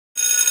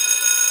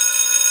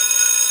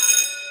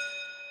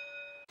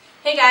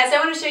Hey guys, I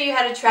want to show you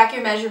how to track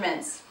your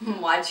measurements.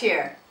 Watch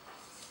here.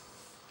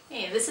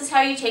 Hey, this is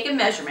how you take a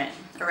measurement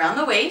around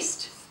the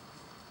waist.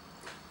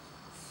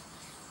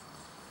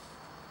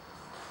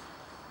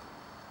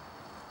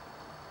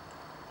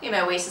 Okay,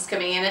 my waist is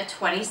coming in at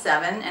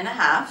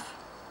 27.5.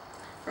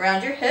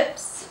 Around your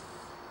hips,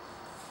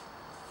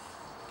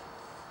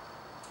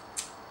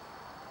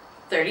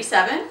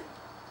 37.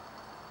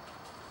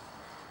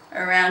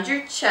 Around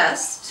your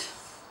chest,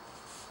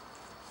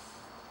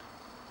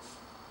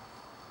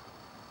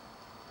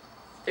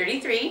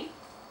 33.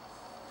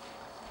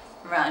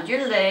 Around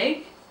your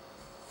leg,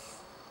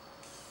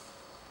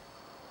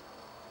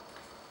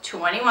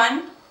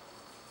 21.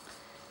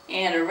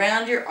 And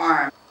around your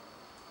arm,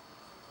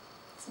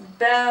 it's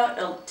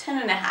about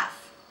 10.5.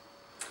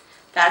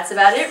 That's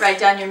about it. Write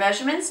down your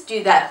measurements.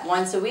 Do that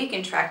once a week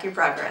and track your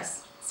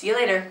progress. See you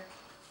later.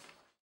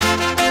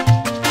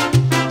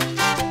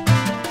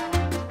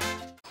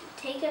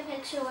 Take a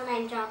picture when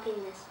I'm dropping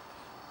this.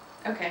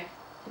 Okay.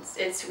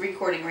 It's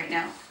recording right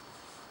now.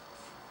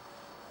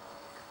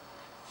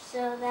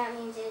 So that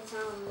means it's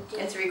on.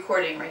 It's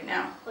recording right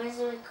now. What does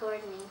the record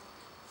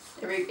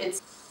mean?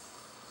 It's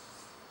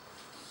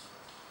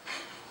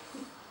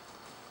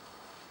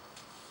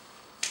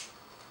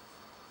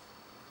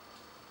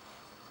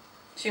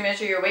Should you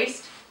measure your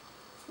waist?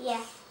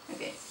 Yeah.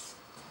 Okay.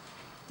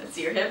 Let's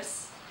see your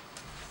hips.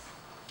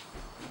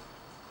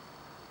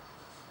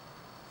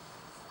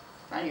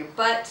 Around your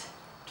butt,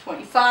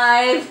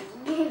 25.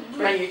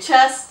 Around your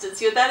chest, let's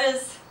see what that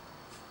is.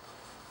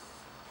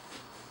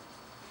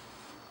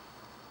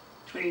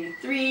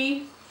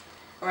 23.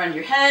 Around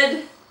your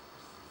head.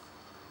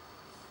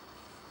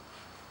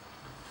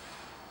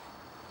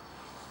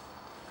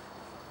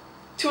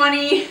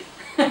 20.